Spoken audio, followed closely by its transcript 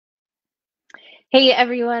Hey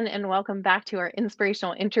everyone, and welcome back to our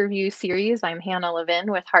inspirational interview series. I'm Hannah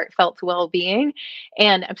Levin with Heartfelt Wellbeing,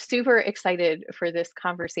 and I'm super excited for this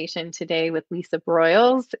conversation today with Lisa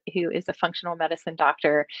Broyles, who is a functional medicine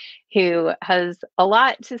doctor who has a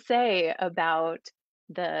lot to say about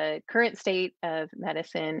the current state of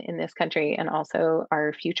medicine in this country and also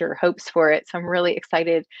our future hopes for it. So I'm really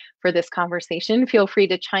excited for this conversation. Feel free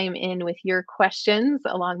to chime in with your questions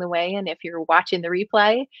along the way, and if you're watching the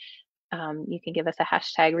replay, you can give us a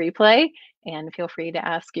hashtag replay and feel free to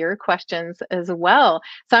ask your questions as well.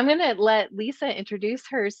 So I'm going to let Lisa introduce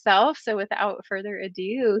herself. So without further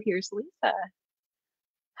ado, here's Lisa.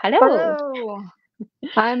 Hello. Hello,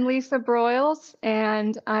 I'm Lisa Broyles,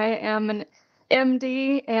 and I am an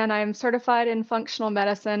MD, and I'm certified in functional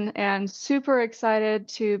medicine, and super excited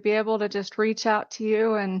to be able to just reach out to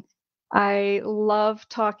you. And I love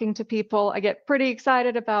talking to people. I get pretty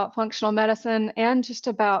excited about functional medicine and just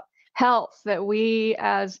about health, that we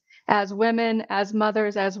as women, as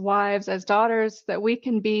mothers, as wives, as daughters, that we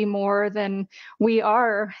can be more than we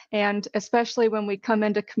are. And especially when we come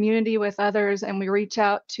into community with others and we reach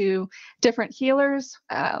out to different healers,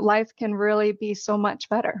 life can really be so much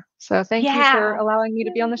better. So thank you for Yeah. allowing me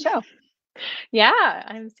to be on the show. Yeah,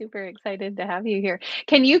 I'm super excited to have you here.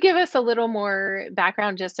 Can you give us a little more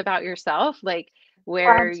background just about yourself, like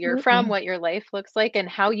where you're from, Absolutely. what your life looks like, and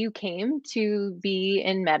how you came to be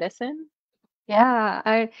in medicine? Yeah,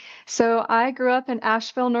 I grew up in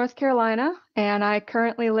Asheville, North Carolina, and I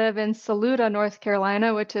currently live in Saluda, North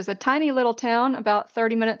Carolina, which is a tiny little town about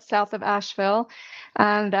 30 minutes south of Asheville.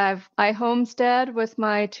 And I homestead with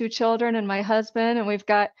my two children and my husband, and we've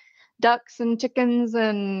got ducks and chickens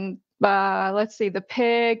and let's see, the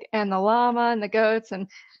pig and the llama and the goats, and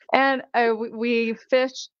we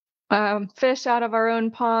fish out of our own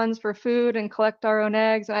ponds for food and collect our own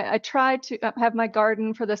eggs. I try to have my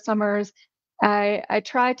garden for the summers. I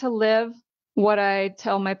try to live what I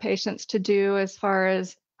tell my patients to do as far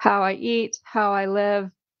as how I eat, how I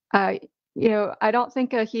live. Uh, I don't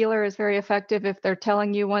think a healer is very effective if they're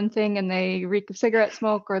telling you one thing and they reek of cigarette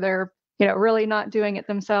smoke, or they're, really not doing it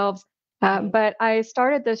themselves. Right. But I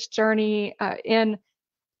started this journey in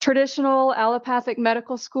traditional allopathic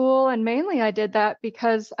medical school. And mainly I did that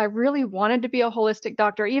because I really wanted to be a holistic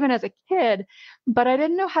doctor, even as a kid, but I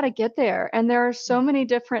didn't know how to get there. And there are so many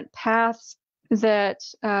different paths that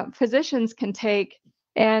physicians can take.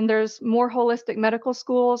 And there's more holistic medical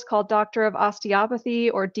schools called Doctor of Osteopathy,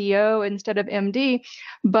 or DO, instead of MD.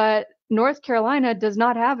 But North Carolina does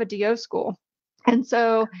not have a DO school. And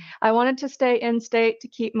so I wanted to stay in state to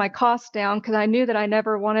keep my costs down, because I knew that I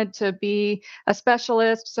never wanted to be a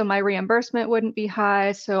specialist, so my reimbursement wouldn't be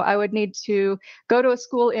high. So I would need to go to a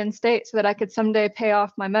school in state so that I could someday pay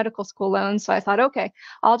off my medical school loan. So I thought, okay,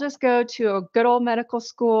 I'll just go to a good old medical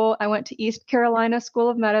school. I went to East Carolina School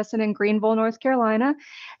of Medicine in Greenville, North Carolina.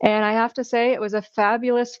 And I have to say, it was a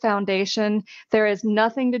fabulous foundation. There is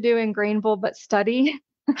nothing to do in Greenville but study.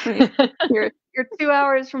 I mean, you're 2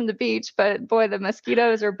 hours from the beach, but boy, the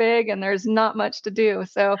mosquitoes are big and there's not much to do.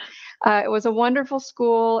 So it was a wonderful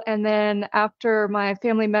school. And then after my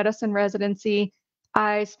family medicine residency,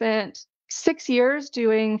 I spent 6 years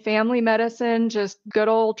doing family medicine, just good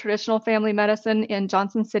old traditional family medicine in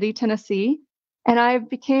Johnson City, Tennessee. And I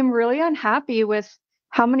became really unhappy with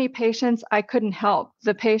how many patients I couldn't help.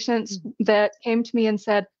 The patients that came to me and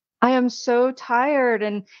said, I am so tired,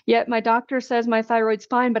 and yet my doctor says my thyroid's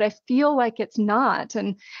fine, but I feel like it's not.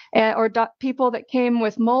 Or people that came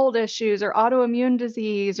with mold issues or autoimmune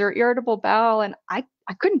disease or irritable bowel, and I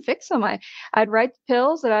couldn't fix them. I'd write the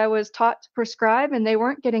pills that I was taught to prescribe, and they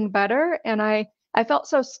weren't getting better. And I felt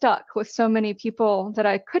so stuck with so many people that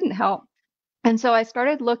I couldn't help. And so I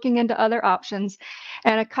started looking into other options,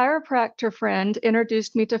 and a chiropractor friend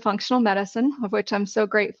introduced me to functional medicine, of which I'm so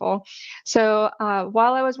grateful. So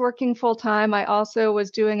while I was working full time, I also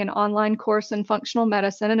was doing an online course in functional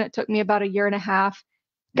medicine, and it took me about a year and a half.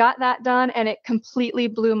 Got that done, and it completely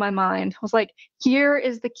blew my mind. I was like, here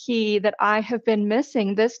is the key that I have been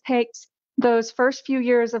missing. This takes those first few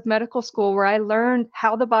years of medical school where I learned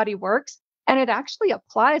how the body works, and it actually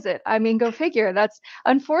applies it. I mean, go figure. That's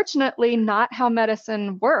unfortunately not how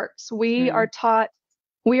medicine works. We are taught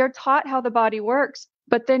how the body works,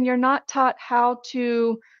 but then you're not taught how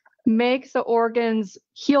to make the organs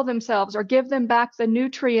heal themselves or give them back the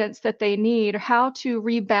nutrients that they need, or how to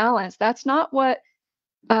rebalance. That's not what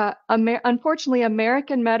unfortunately,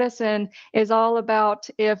 American medicine is all about.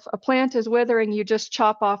 If a plant is withering, you just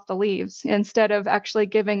chop off the leaves instead of actually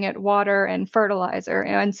giving it water and fertilizer.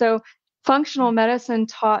 And so functional medicine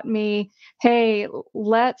taught me, hey,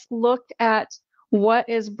 let's look at what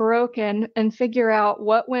is broken and figure out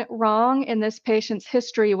what went wrong in this patient's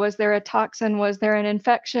history. Was there a toxin? Was there an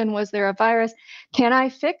infection? Was there a virus? Can I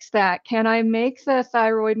fix that? Can I make the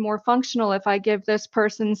thyroid more functional if I give this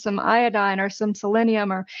person some iodine or some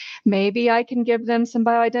selenium? Or maybe I can give them some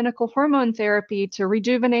bioidentical hormone therapy to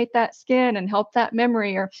rejuvenate that skin and help that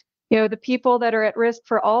memory. Or, the people that are at risk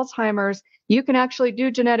for Alzheimer's, you can actually do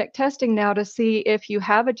genetic testing now to see if you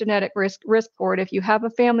have a genetic risk for it, if you have a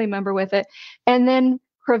family member with it, and then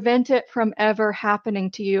prevent it from ever happening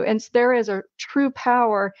to you. And there is a true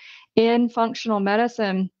power in functional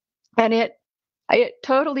medicine, and it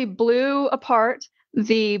totally blew apart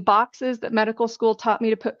the boxes that medical school taught me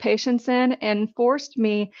to put patients in and forced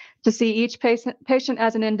me to see each patient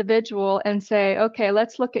as an individual and say, okay,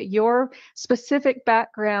 let's look at your specific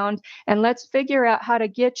background and let's figure out how to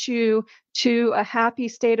get you to a happy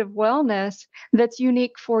state of wellness that's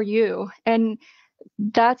unique for you. And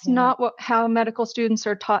that's Yeah. not how medical students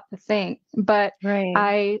are taught to think. But Right.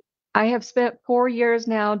 I I have spent 4 years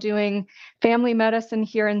now doing family medicine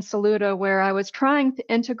here in Saluda, where I was trying to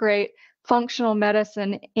integrate functional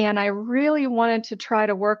medicine, and I really wanted to try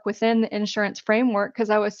to work within the insurance framework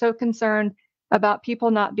because I was so concerned about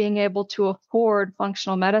people not being able to afford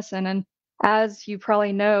functional medicine. And as you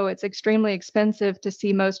probably know, it's extremely expensive to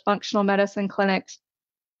see most functional medicine clinics.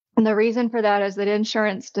 And the reason for that is that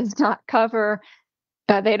insurance does not cover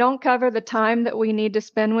they don't cover the time that we need to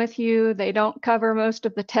spend with you. They don't cover most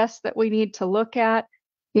of the tests that we need to look at.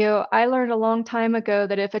 I learned a long time ago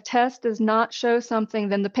that if a test does not show something,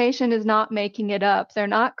 then the patient is not making it up. They're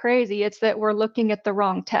not crazy. It's that we're looking at the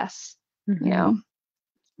wrong tests. You Hmm. know. So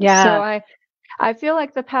Yeah. I feel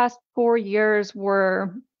like the past 4 years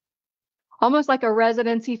were almost like a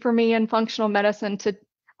residency for me in functional medicine.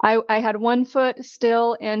 I had one foot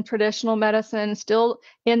still in traditional medicine, still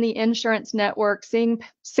in the insurance network, seeing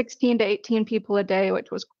 16 to 18 people a day, which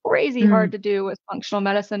was crazy hard Mm. to do with functional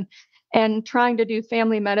medicine, and trying to do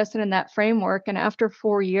family medicine in that framework. And after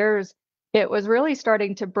 4 years, it was really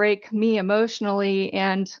starting to break me emotionally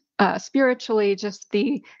and spiritually. Just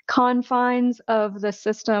the confines of the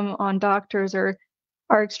system on doctors are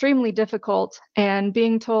extremely difficult, and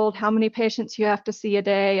being told how many patients you have to see a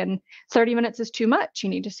day and 30 minutes is too much, you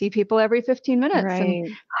need to see people every 15 minutes, and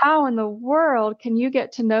Right. how in the world can you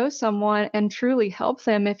get to know someone and truly help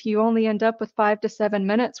them if you only end up with 5 to 7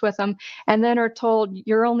 minutes with them and then are told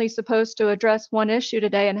you're only supposed to address one issue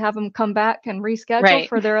today and have them come back and reschedule Right.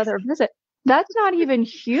 for their other visit? That's not even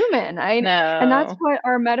human. And that's No. what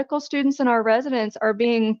our medical students and our residents are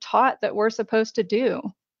being taught that we're supposed to do.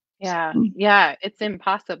 Yeah, yeah, it's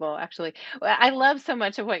impossible actually. I love so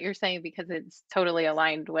much of what you're saying because it's totally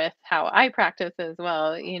aligned with how I practice as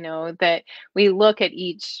well, that we look at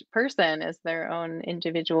each person as their own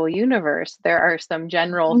individual universe. There are some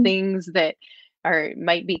general Mhm. things that are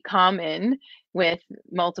might be common with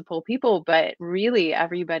multiple people, but really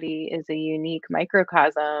everybody is a unique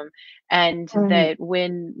microcosm, and Right. that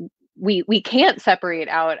when we can't separate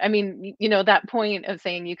out. I mean, that point of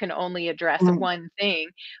saying you can only address Right. one thing,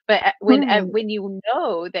 but Right. when you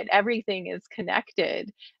know that everything is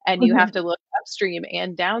connected and you have Mhm. to look upstream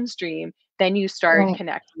and downstream, then you start Right.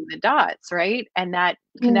 connecting the dots, right? And that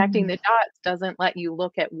connecting Mm. the dots doesn't let you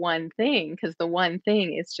look at one thing because the one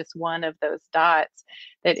thing is just one of those dots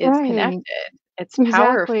that is Right. connected. It's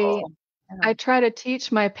Exactly. powerful. Yeah. I try to teach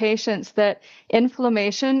my patients that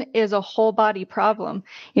inflammation is a whole body problem.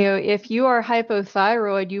 If you are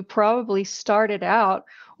hypothyroid, you probably started out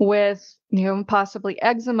with, possibly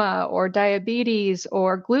eczema or diabetes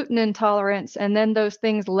or gluten intolerance, and then those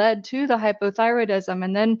things led to the hypothyroidism.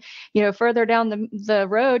 And then, further down the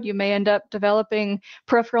road, you may end up developing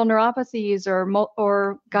peripheral neuropathies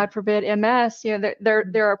or God forbid, MS.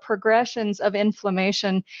 There are progressions of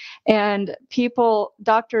inflammation, and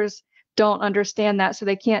doctors don't understand that, so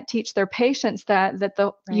they can't teach their patients that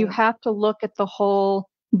you Right. have to look at the whole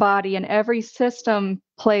body, and every system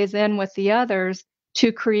plays in with the others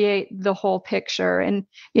to create the whole picture. And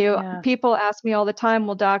Yeah. people ask me all the time,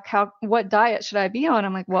 well, doc, what diet should I be on?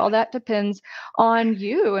 I'm like, well, that depends on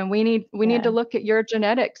you, and we need to Yeah. look at your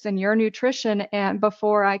genetics and your nutrition and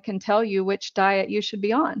before I can tell you which diet you should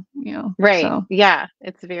be on. Right. So Yeah,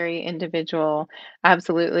 it's very individual.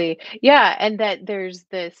 Absolutely. Yeah, and that there's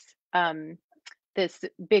this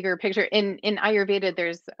bigger picture in Ayurveda.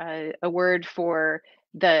 There's a word for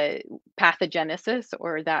the pathogenesis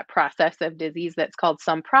or that process of disease that's called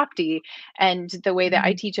samprapti, and the way that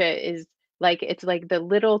I teach it is like it's like the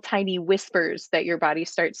little tiny whispers that your body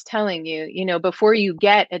starts telling you, before you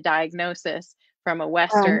get a diagnosis from a right.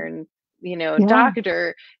 Western Yeah.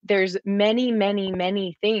 doctor, there's many, many,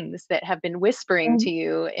 many things that have been whispering Um, to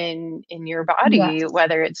you in your body, Yes.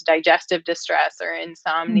 whether it's digestive distress or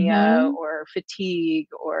insomnia Mm-hmm. or fatigue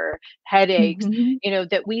or headaches, Mm-hmm.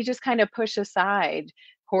 that we just kind of push aside,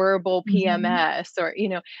 horrible Mm-hmm. PMS, or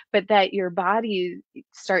but that your body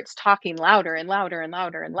starts talking louder and louder and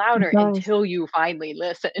louder and It louder does. until you finally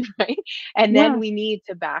listen, right? And then Yes, we need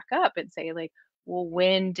to back up and say, like, well,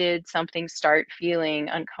 when did something start feeling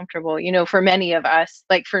uncomfortable? For many of us,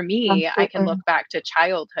 like for me, I can look absolutely. back to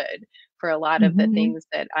childhood for a lot of the Mm-hmm. things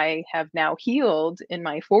that I have now healed in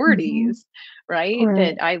my Mm-hmm. 40s, right?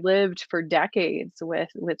 That Right. I lived for decades with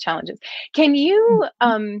challenges. Can you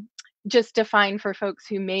just define for folks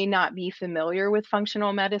who may not be familiar with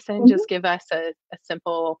functional medicine, Mm-hmm. just give us a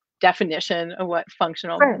simple definition of what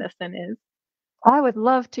functional Sure. medicine is? I would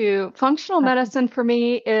love to. Functional Okay. medicine for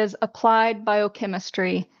me is applied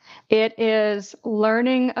biochemistry. It is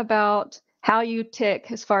learning about how you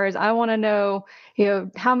tick as far as I want to know,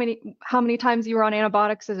 how many times you were on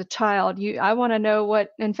antibiotics as a child. I want to know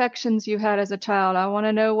what infections you had as a child. I want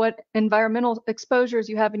to know what environmental exposures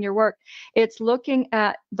you have in your work. It's looking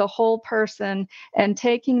at the whole person and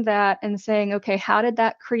taking that and saying, okay, how did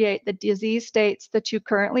that create the disease states that you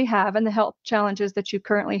currently have and the health challenges that you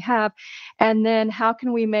currently have? And then how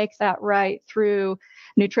can we make that right through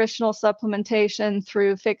nutritional supplementation,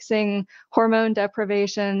 through fixing hormone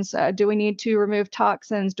deprivations? Do we need to remove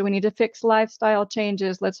toxins? Do we need to fix lifestyle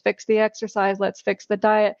changes? Let's fix the exercise. Let's fix the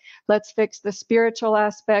diet. Let's fix the spiritual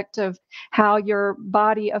aspect of how your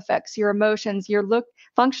body affects your emotions.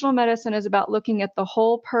 Functional medicine is about looking at the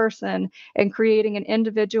whole person and creating an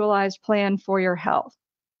individualized plan for your health.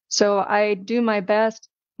 So I do my best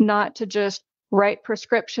not to just write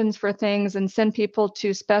prescriptions for things and send people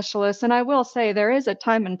to specialists. And I will say there is a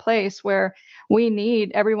time and place where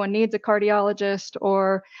everyone needs a cardiologist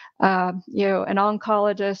or, an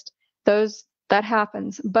oncologist. That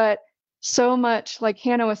happens. But so much, like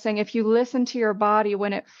Hannah was saying, if you listen to your body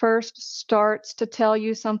when it first starts to tell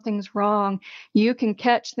you something's wrong, you can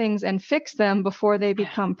catch things and fix them before they Yeah.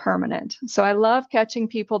 become permanent. So I love catching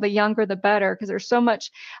people, the younger the better, because there's so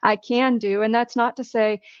much I can do. And that's not to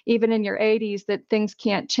say, even in your 80s, that things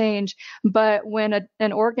can't change. But when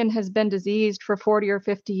an organ has been diseased for 40 or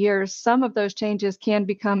 50 years, some of those changes can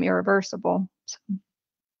become irreversible.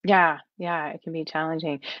 Yeah, yeah, it can be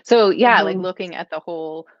challenging. So yeah, like Mhm. looking at the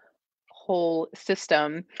whole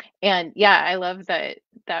system. And yeah, I love that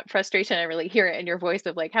frustration. I really hear it in your voice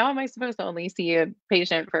of like, how am I supposed to only see a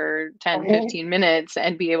patient for 10, Right. 15 minutes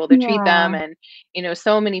and be able to treat them? Yeah. And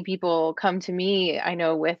so many people come to me, I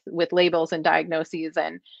know, with labels and diagnoses,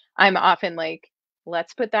 and I'm often like,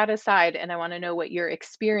 let's put that aside and I want to know what your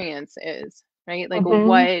experience is, right? Like Hmm.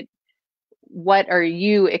 what are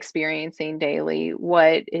you experiencing daily?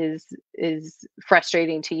 What is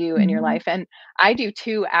frustrating to you in your Hmm. life? And I do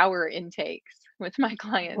 2-hour intakes with my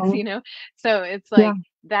clients, Hmm. so it's Yeah. like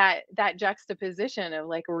that juxtaposition of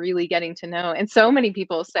like really getting to know. And so many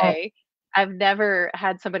people Right. say, I've never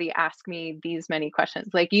had somebody ask me these many questions,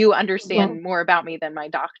 like, you Mhm. understand more about me than my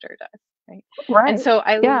doctor does, right? And Right. so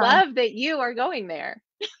I Yeah. love that you are going there.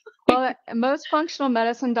 Well, most functional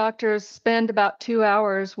medicine doctors spend about 2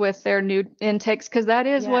 hours with their new intakes because that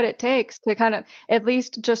is what Yeah, it takes to kind of at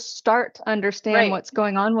least just start to understand right. what's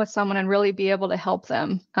going on with someone and really be able to help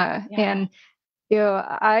them. Yeah. And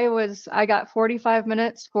I got 45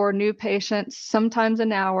 minutes for new patients, sometimes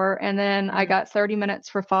an hour, and then I Mm, got 30 minutes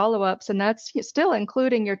for follow-ups, and that's still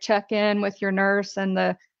including your check-in with your nurse and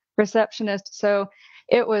the receptionist. So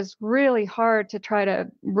it was really hard to try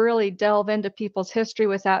to really delve into people's history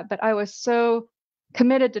with that, but I was so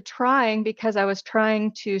committed to trying because I was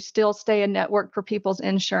trying to still stay a network for people's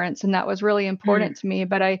insurance, and that was really mm, important to me.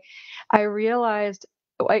 But I realized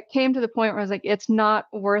it came to the point where I was like, it's not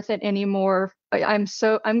worth it anymore.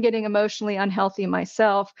 I'm getting emotionally unhealthy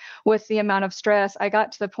myself with the amount of stress. I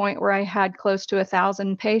got to the point where I had close to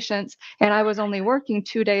 1,000 patients and I was only working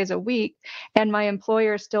 2 days a week. And my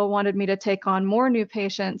employer still wanted me to take on more new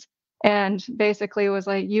patients. And basically was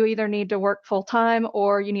like, you either need to work full time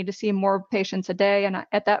or you need to see more patients a day. And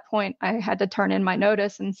at that point, I had to turn in my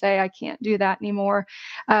notice and say, I can't do that anymore.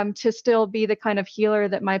 To still be the kind of healer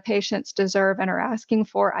that my patients deserve and are asking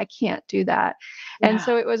for. I can't do that. And yeah.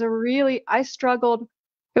 so I struggled.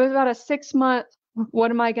 It was about a 6 month, what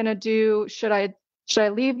am I going to do? Should I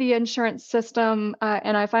leave the insurance system?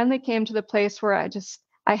 And I finally came to the place where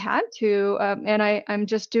I had to, and I'm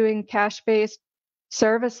just doing cash-based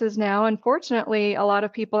services now. Unfortunately, a lot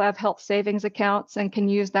of people have health savings accounts and can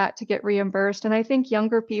use that to get reimbursed. And I think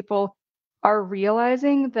younger people are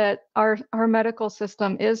realizing that our medical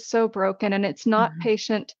system is so broken and it's not Mhm.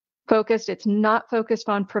 patient focused. It's not focused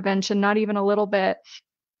on prevention, not even a little bit,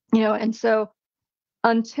 and so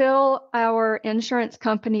until our insurance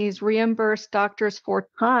companies reimburse doctors for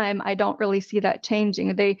time, I don't really see that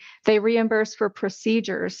changing. They reimburse for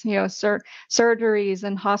procedures, surgeries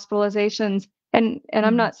and hospitalizations. And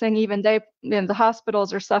I'm Mhm. not saying even the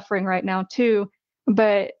hospitals are suffering right now too,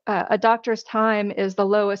 but a doctor's time is the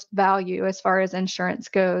lowest value as far as insurance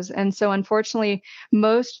goes. And so unfortunately,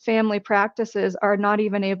 most family practices are not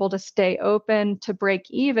even able to stay open to break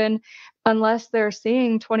even unless they're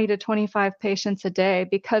seeing 20 to 25 patients a day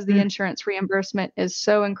because the Mm. insurance reimbursement is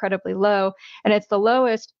so incredibly low. And it's the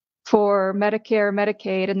lowest for Medicare,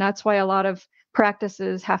 Medicaid. And that's why a lot of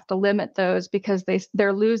practices have to limit those because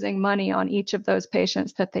they're losing money on each of those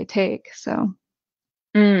patients that they take. So,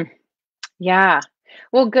 Mm. Yeah.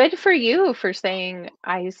 Well, good for you for saying,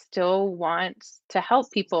 I still want to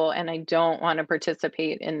help people and I don't want to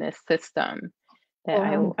participate in this system, that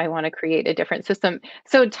um, I want to create a different system.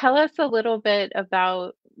 So tell us a little bit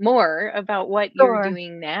more about what you're sure.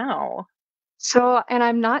 doing now. So, and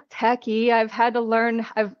I'm not techie. I've had to learn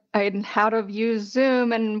how to use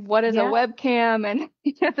Zoom and what is a Yeah. webcam, and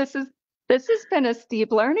this has been a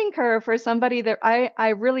steep learning curve for somebody that I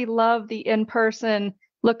really love the in-person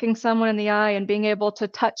looking someone in the eye and being able to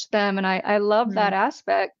touch them, and I love Mm. that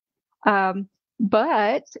aspect. Um,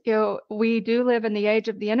 but we do live in the age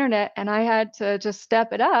of the internet, and I had to just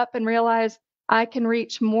step it up and realize I can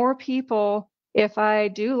reach more people if I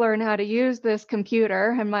do learn how to use this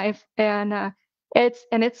computer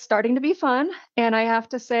and it's starting to be fun. And I have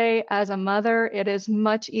to say, as a mother, it is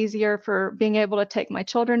much easier for being able to take my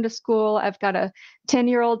children to school. I've got a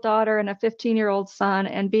 10-year-old daughter and a 15-year-old son,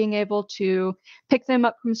 and being able to pick them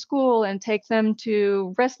up from school and take them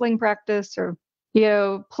to wrestling practice or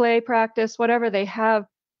play practice, whatever they have.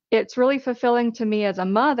 It's really fulfilling to me as a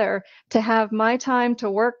mother to have my time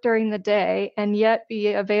to work during the day and yet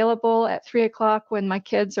be available at 3 o'clock when my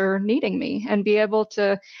kids are needing me and be able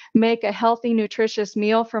to make a healthy, nutritious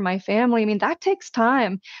meal for my family. I mean, that takes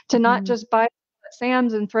time to not Mhm. just buy at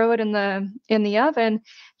Sam's and throw it in the oven.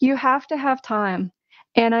 You have to have time.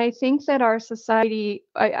 And I think that our society,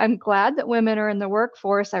 I'm glad that women are in the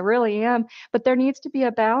workforce. I really am. But there needs to be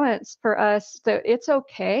a balance for us that it's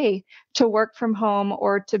okay to work from home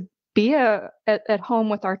or to be at home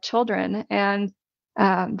with our children. And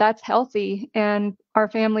that's healthy. And our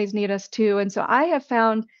families need us too. And so I have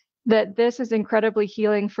found that this is incredibly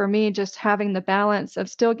healing for me, just having the balance of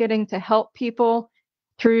still getting to help people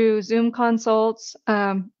through Zoom consults,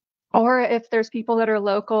 or if there's people that are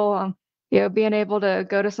local, being able to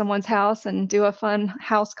go to someone's house and do a fun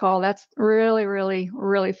house call. That's really, really,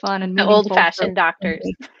 really fun and The meaningful for old-fashioned doctors.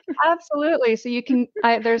 me. Absolutely. So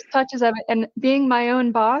there's touches of it, and being my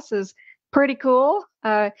own boss is pretty cool.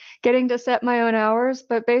 Getting to set my own hours,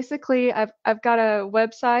 but basically, I've got a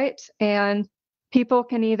website and people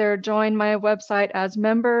can either join my website as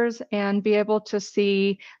members and be able to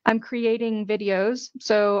see I'm creating videos.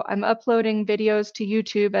 So I'm uploading videos to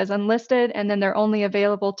YouTube as unlisted, and then they're only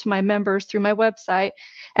available to my members through my website.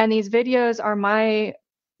 And these videos are my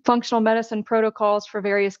functional medicine protocols for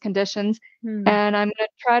various conditions. Hmm. And I'm going to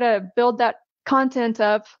try to build that content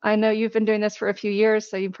up. I know you've been doing this for a few years,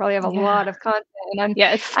 so you probably have a Yeah. lot of content. And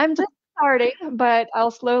Yes. I'm just starting, but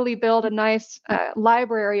I'll slowly build a nice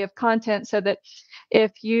library of content so that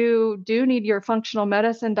if you do need your functional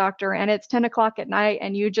medicine doctor and it's 10 o'clock at night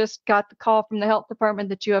and you just got the call from the health department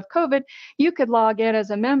that you have COVID, you could log in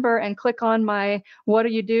as a member and click on my "What do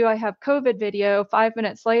you do? I have COVID" video. 5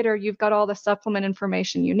 minutes later, you've got all the supplement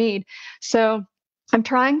information you need. So I'm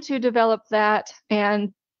trying to develop that.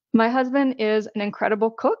 And my husband is an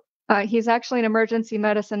incredible cook. He's actually an emergency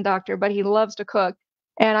medicine doctor, but he loves to cook.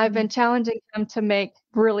 And I've been Mm. challenging him to make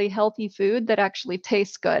really healthy food that actually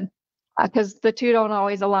tastes good because the two don't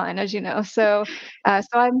always align, as you know. So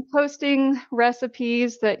I'm posting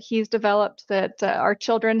recipes that he's developed that our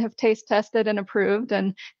children have taste tested and approved,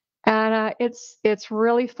 and it's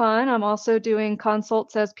really fun. I'm also doing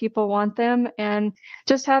consults as people want them, and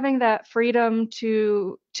just having that freedom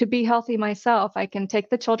to be healthy myself. I can take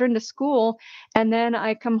the children to school, and then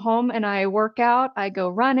I come home and I work out. I go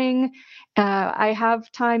running. I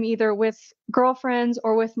have time either with girlfriends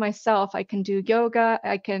or with myself. I can do yoga.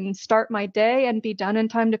 I can start my day and be done in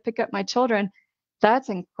time to pick up my children. That's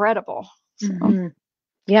incredible. So, Mhm.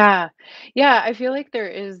 Yeah. Yeah, I feel like there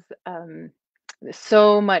is,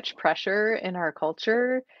 so much pressure in our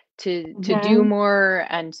culture to do mhm, more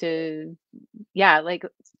and to, yeah, like,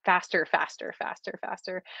 faster, faster, faster,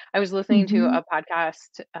 faster. I was listening to mhm, a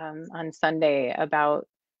podcast, on Sunday about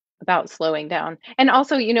about slowing down. And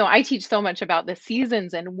also, I teach so much about the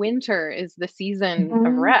seasons, and winter is the season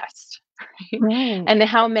of Mhm. rest, right? Right. And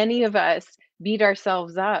how many of us beat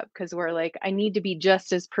ourselves up because we're like, I need to be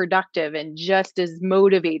just as productive and just as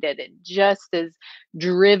motivated and just as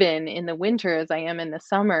driven in the winter as I am in the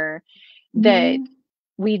summer, that Mhm.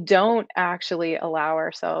 we don't actually allow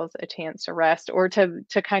ourselves a chance to rest or to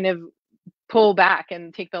kind of pull back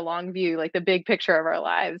and take the long view, like the big picture of our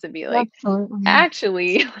lives, and be like, Absolutely.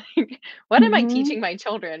 actually, like, what am I Mhm. teaching my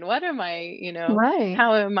children? What am I, Right.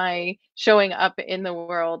 how am I showing up in the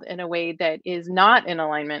world in a way that is not in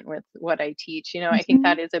alignment with what I teach? I think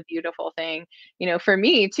that Mhm. is a beautiful thing. For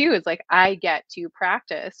me too, it's like I get to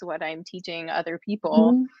practice what I'm teaching other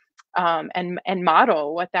people, Mhm. and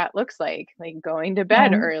model what that looks like going to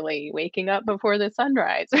bed Right. early, waking up before the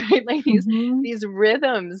sunrise, right? Like Mhm. these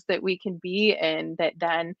rhythms that we can be in that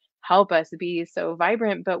then help us be so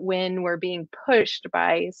vibrant. But when we're being pushed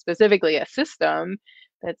by specifically a system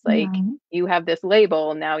that's like, Right. you have this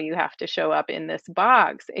label, now you have to show up in this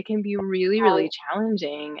box, it can be really, really Right.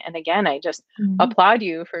 challenging. And again, I just Mhm. applaud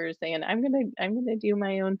you for saying, I'm gonna do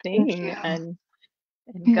my own Thank you. thing, and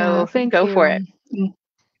Yeah, thank go for you. it.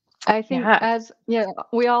 I think Yeah. as yeah,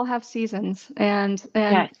 we all have seasons and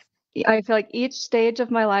Yes. I feel like each stage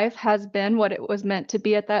of my life has been what it was meant to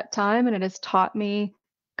be at that time, and it has taught me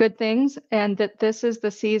good things, and that this is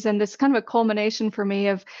the season, this is kind of a culmination for me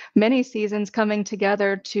of many seasons coming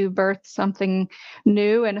together to birth something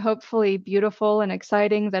new and hopefully beautiful and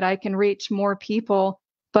exciting that I can reach more people,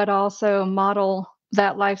 but also model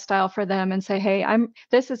that lifestyle for them and say, "Hey,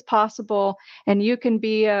 this is possible and you can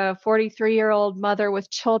be a 43-year-old mother with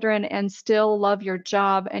children and still love your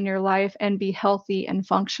job and your life and be healthy and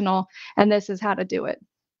functional. And this is how to do it."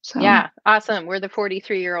 So, Yeah, awesome. We're the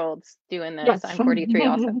 43-year-olds doing this. yes. I'm 43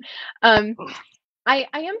 also. Um, I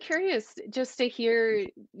am curious just to hear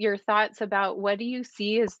your thoughts about, what do you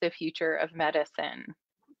see as the future of medicine?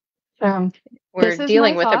 um, We're this is my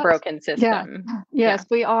dealing with a thoughts. broken Yeah. system. Yeah. Yes,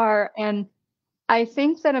 we are. And I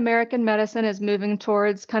think that American medicine is moving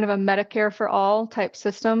towards kind of a Medicare for all type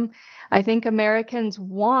system. I think Americans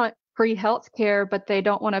want free health care, but they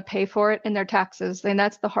don't want to pay for it in their taxes. And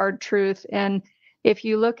that's the hard truth. And if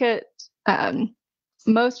you look at um,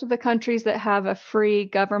 most of the countries that have a free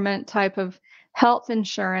government type of health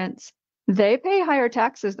insurance, they pay higher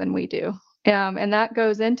taxes than we do. And that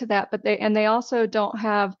goes into that, but they also don't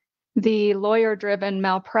have the lawyer-driven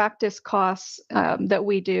malpractice costs that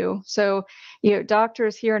we do. So,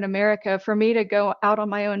 doctors here in America, for me to go out on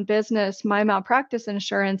my own business, my malpractice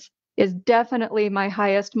insurance is definitely my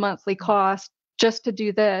highest monthly cost just to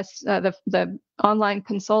do this. The online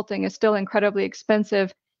consulting is still incredibly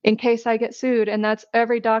expensive in case I get sued. And that's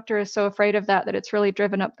every doctor is so afraid of that it's really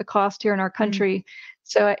driven up the cost here in our Mm, country.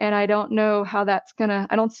 So, and I don't know how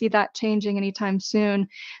I don't see that changing anytime soon.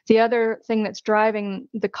 The other thing that's driving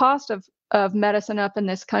the cost of medicine up in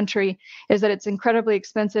this country is that it's incredibly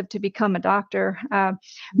expensive to become a doctor.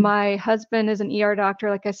 mm, My husband is an ER doctor,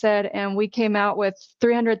 like I said, and we came out with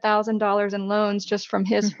 $300,000 in loans just from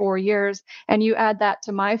his mm, 4 years. And you add that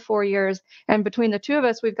to my 4 years, and between the two of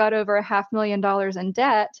us, we've got over $500,000 in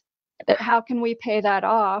debt. How can we pay that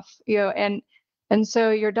off? And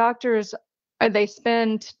so your doctors, they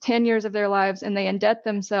spend 10 years of their lives and they indebt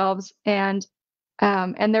themselves, and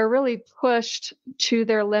they're really pushed to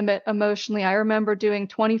their limit emotionally. I remember doing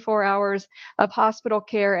 24 hours of hospital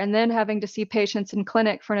care and then having to see patients in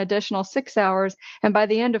clinic for an additional 6 hours. And by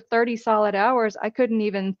the end of 30 solid hours, I couldn't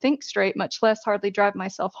even think straight, much less hardly drive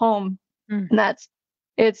myself home. mm. And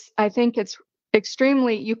I think it's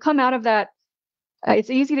extremely, you come out of that,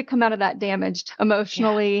 it's easy to come out of that damaged Yeah.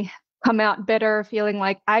 emotionally, come out bitter, feeling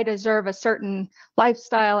like I deserve a certain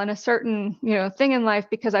lifestyle and a certain, thing in life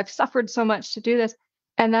because I've suffered so much to do this.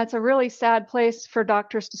 And that's a really sad place for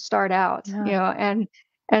doctors to start out, Yeah.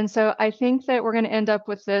 and so I think that we're going to end up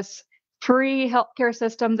with this free healthcare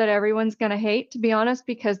system that everyone's going to hate, to be honest,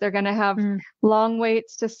 because they're going to have Mm, long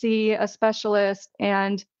waits to see a specialist,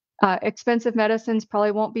 and expensive medicines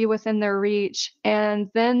probably won't be within their reach.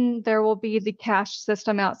 And then there will be the cash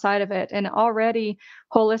system outside of it. And already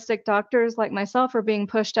holistic doctors like myself are being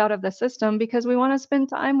pushed out of the system because we want to spend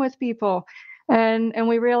time with people. And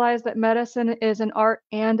we realize that medicine is an art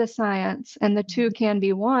and a science, and the two can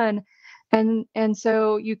be one. And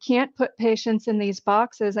so you can't put patients in these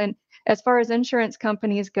boxes. And as far as insurance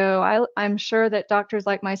companies go, I'm sure that doctors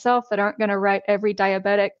like myself that aren't going to write every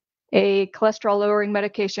diabetic a cholesterol lowering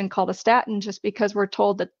medication called a statin just because we're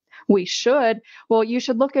told that we should. Well, you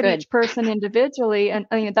should look at good. each person individually, and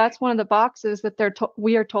that's one of the boxes that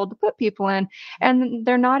we are told to put people in, and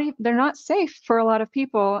they're not safe for a lot of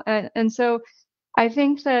people, and so I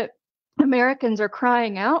think that Americans are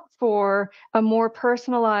crying out for a more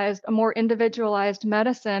personalized, a more individualized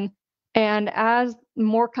medicine. And as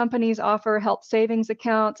more companies offer health savings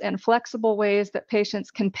accounts and flexible ways that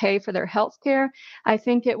patients can pay for their health care, I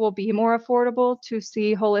think it will be more affordable to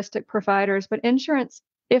see holistic providers. But insurance,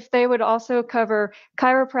 if they would also cover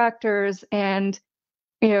chiropractors and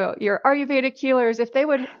your Ayurvedic healers, if they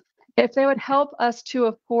would help us to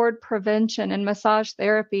afford prevention and massage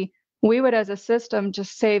therapy, we would as a system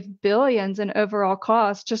just save billions in overall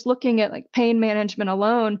costs. Just looking at like pain management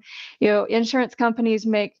alone, insurance companies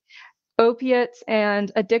make opiates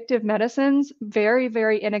and addictive medicines very,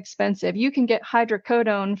 very inexpensive. You can get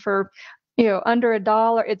hydrocodone for under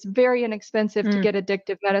 $1. It's very inexpensive to Mm, get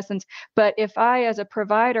addictive medicines. But if I, as a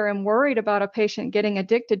provider, am worried about a patient getting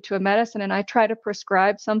addicted to a medicine and I try to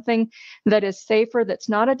prescribe something that is safer, that's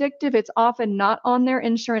not addictive, it's often not on their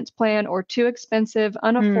insurance plan or too expensive,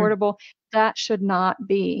 mm, unaffordable. That should not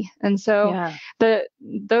be. And so yeah.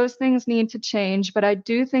 those things need to change, but I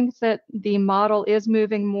do think that the model is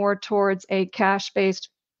moving more towards a cash-based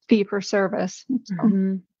fee for service. So,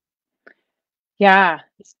 Mhm. Yeah.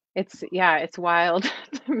 It's wild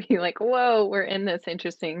to be like, whoa, we're in this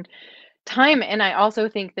interesting time. And I also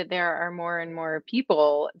think that there are more and more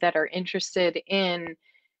people that are interested in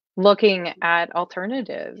looking at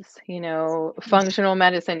alternatives, functional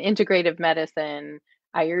medicine, integrative medicine,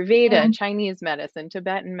 Ayurveda, yeah, Chinese medicine,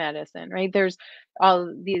 Tibetan medicine, right? There's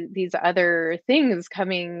all these other things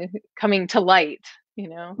coming to light, you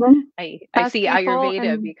know. yeah. I As see people,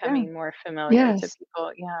 Ayurveda and yeah, becoming more familiar to yes.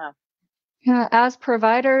 people. Yeah. Yeah, as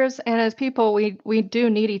providers and as people, we do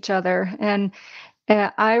need each other. And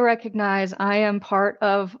I recognize I am part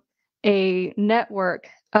of a network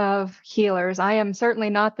of healers. I am certainly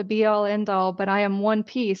not the be all end all, but I am one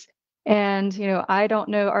piece. And, I don't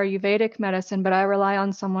know Ayurvedic medicine, but I rely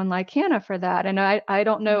on someone like Hannah for that. And I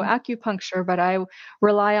don't know Mhm. acupuncture, but I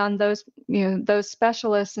rely on those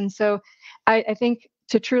specialists. And so I think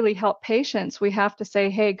to truly help patients, we have to say,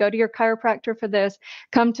 hey, go to your chiropractor for this,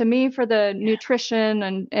 come to me for the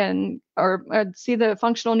nutrition or see the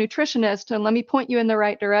functional nutritionist and let me point you in the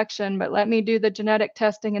right direction, but let me do the genetic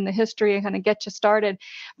testing and the history and kind of get you started.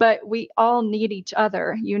 But we all need each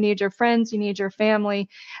other. You need your friends, you need your family.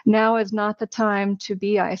 Now is not the time to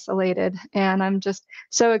be isolated. And I'm just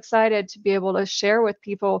so excited to be able to share with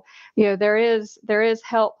people, there is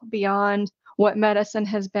help beyond what medicine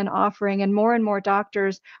has been offering, and more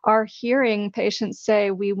doctors are hearing patients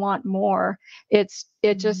say we want more. It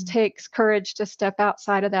just Mm. takes courage to step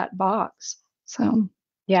outside of that box. So,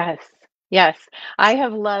 Yes. Yes. I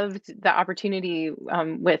have loved the opportunity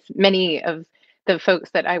with many of the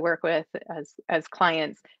folks that I work with as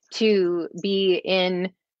clients to be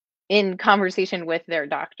in conversation with their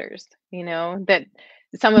doctors, that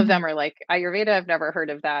some of them mhm, are like, Ayurveda, I've never heard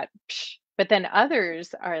of that. Psh. But then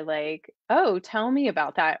others are like, oh, tell me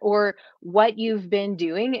about that. Or what you've been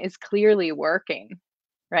doing is clearly working,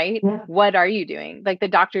 right? yeah, What are you doing? Like the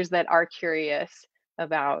doctors that are curious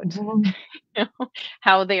about mhm, you know,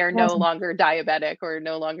 how they are yeah, no longer diabetic or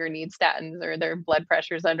no longer need statins or their blood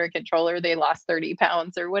pressure's under control or they lost 30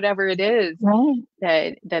 pounds or whatever it is right,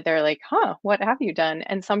 that they're like, "Huh, what have you done?"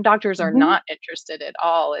 And some doctors are mhm, not interested at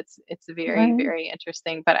all. It's very, right, very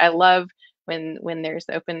interesting, but I love when there's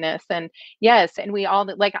openness. And yes, and we all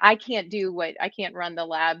like I can't run the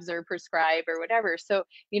labs or prescribe or whatever. So,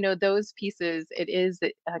 those pieces, it is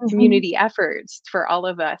a mhm, community efforts for all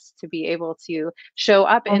of us to be able to show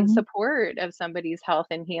up in mhm, support of somebody's health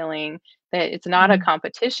and healing, that it's not a mhm.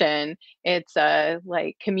 competition, it's a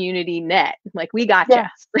like community net. Like we gotcha,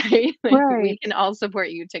 Yes, right? Like we right, can all support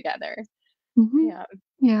you together. mhm, Yeah.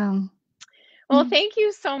 yeah, Well, thank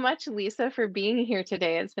you so much, Lisa, for being here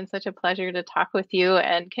today. It's been such a pleasure to talk with you,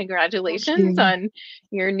 and thank congratulations you, on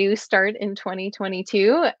your new start in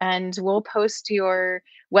 2022. And we'll post your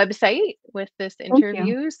website with this thank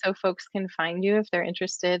you, interview so folks can find you if they're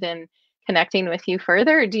interested in connecting with you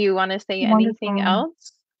further. Do you want to say anything wonderful.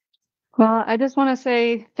 else? Well, I just want to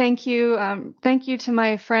say thank you. Thank you to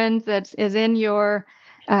my friend that is in your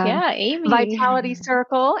uh, Yeah, Amy. Vitality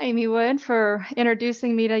Circle, Amy Wood, for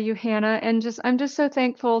introducing me to you, Hannah. And I'm just so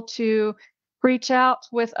thankful to reach out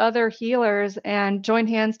with other healers and join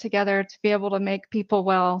hands together to be able to make people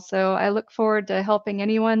well. So I look forward to helping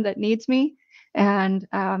anyone that needs me and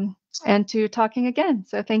to talking again.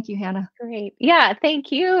 So thank you, Hannah. Great. Yeah,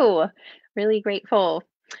 thank you. Really grateful.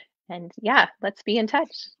 And yeah, let's be in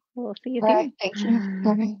touch. We'll see you All right. Thank you.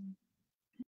 All soon. right.